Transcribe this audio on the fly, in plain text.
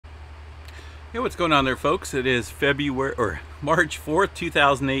Hey, what's going on there, folks? It is February or March 4th,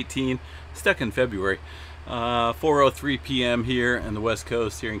 2018. Stuck in February. 4:03 p.m. here on the West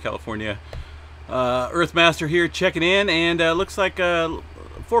Coast, here in California. Earthmaster here checking in, and looks like a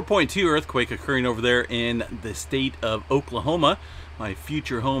 4.2 earthquake occurring over there in the state of Oklahoma, my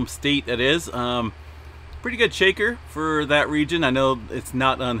future home state. That is pretty good shaker for that region. I know it's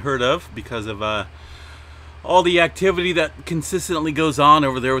not unheard of because of all the activity that consistently goes on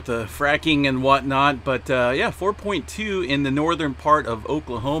over there with the fracking and whatnot. But yeah, 4.2 in the northern part of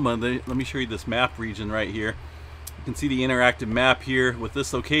Oklahoma. Let me show you this map region right here. You can see the interactive map here with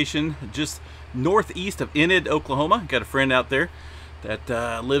this location just northeast of Enid, Oklahoma. Got a friend out there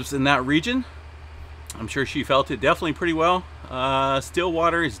that lives in that region. I'm sure she felt it definitely pretty well.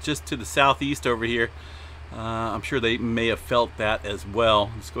 Stillwater is just to the southeast over here. I'm sure they may have felt that as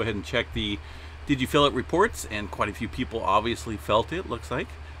well. Let's go ahead and check the Did You Feel It reports, and quite a few people obviously felt it, looks like.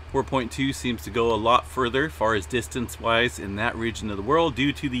 4.2 seems to go a lot further as far as distance-wise in that region of the world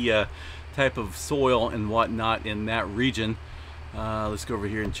due to the type of soil and whatnot in that region. Let's go over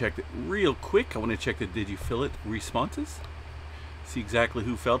here and check it real quick. I want to check the Did You Feel It responses. See exactly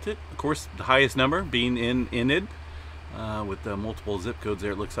who felt it. Of course, the highest number being in Enid with multiple zip codes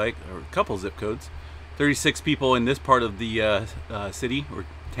there, it looks like, or a couple zip codes. 36 people in this part of the city or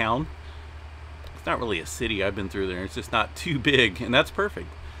town. It's not really a city. I've been through there. It's just not too big, and that's perfect.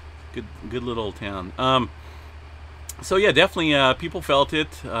 Good little town. So yeah, definitely people felt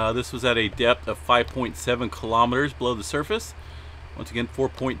it. This was at a depth of 5.7 kilometers below the surface. Once again,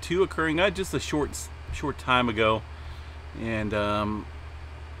 4.2 occurring just a short time ago. And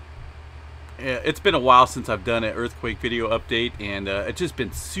it's been a while since I've done an earthquake video update, and it's just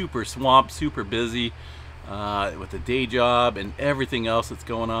been super swamped, super busy. With a day job and everything else that's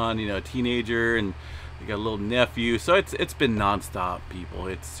going on, you know, a teenager, and you got a little nephew, so it's been nonstop, people.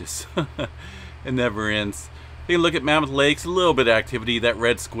 It's just it never ends. You can look at Mammoth Lakes, a little bit of activity. That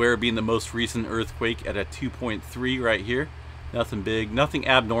red square being the most recent earthquake at a 2.3 right here. Nothing big, nothing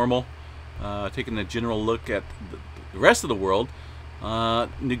abnormal. Taking a general look at the rest of the world,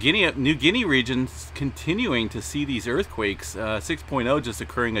 New Guinea region's continuing to see these earthquakes. 6.0 just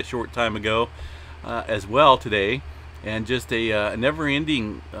occurring a short time ago. As well today, and just a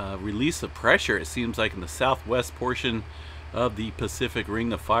never-ending release of pressure, it seems like, in the southwest portion of the Pacific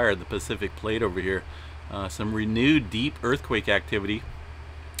Ring of Fire, the Pacific Plate over here. Some renewed deep earthquake activity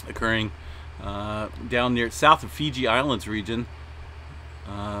occurring down near south of Fiji Islands region.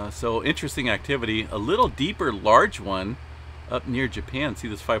 So interesting activity. A little deeper, large one up near Japan. See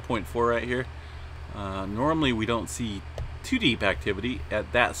this 5.4 right here? Normally we don't see too deep activity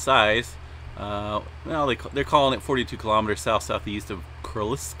at that size. Well, they're calling it 42 kilometers southeast of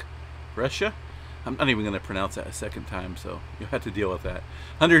Kursk, Russia. I'm not even going to pronounce that a second time, so you'll have to deal with that.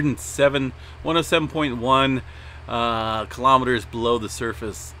 107.1 kilometers below the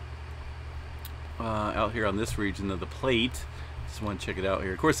surface out here on this region of the plate. Just want to check it out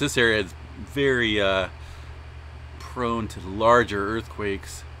here. Of course, this area is very prone to larger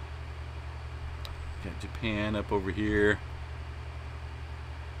earthquakes. Got Japan up over here.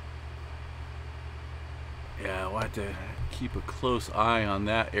 Yeah, we'll have to keep a close eye on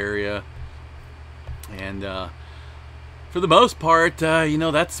that area. And for the most part, you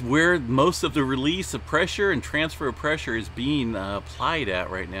know, that's where most of the release of pressure and transfer of pressure is being applied at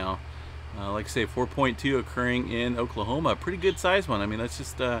right now. Like I say, 4.2 occurring in Oklahoma. Pretty good size one. I mean, that's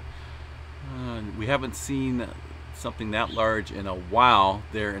just, we haven't seen something that large in a while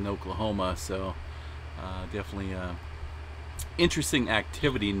there in Oklahoma. So definitely interesting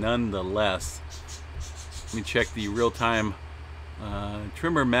activity nonetheless. Let me check the real-time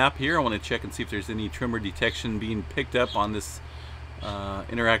tremor map here. I want to check and see if there's any tremor detection being picked up on this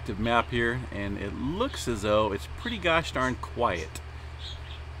interactive map here, and it looks as though it's pretty gosh darn quiet.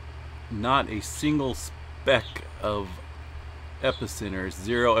 Not a single speck of epicenters,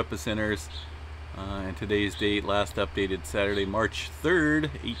 0 epicenters. And today's date, last updated Saturday, March 3rd,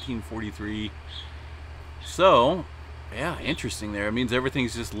 1843. So yeah, interesting there. It means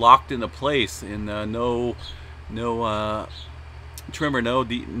everything's just locked into place, and no tremor, no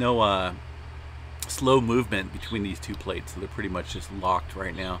slow movement between these two plates. So they're pretty much just locked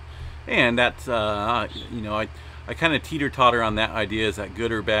right now. And that's you know, I kind of teeter-totter on that idea. Is that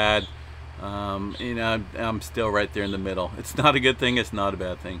good or bad? You know, I'm still right there in the middle. It's not a good thing. It's not a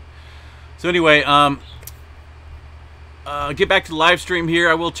bad thing. So anyway, get back to the live stream here.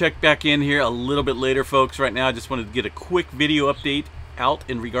 I will check back in here a little bit later, folks. Right now, I just wanted to get a quick video update out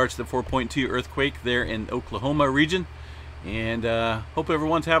in regards to the 4.2 earthquake there in Oklahoma region. And hope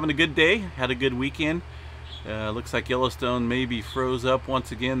everyone's having a good day, had a good weekend. Looks like Yellowstone maybe froze up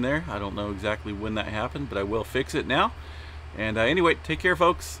once again there. I don't know exactly when that happened, but I will fix it now. And anyway, take care,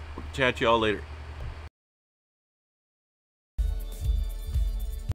 folks. Chat you all later.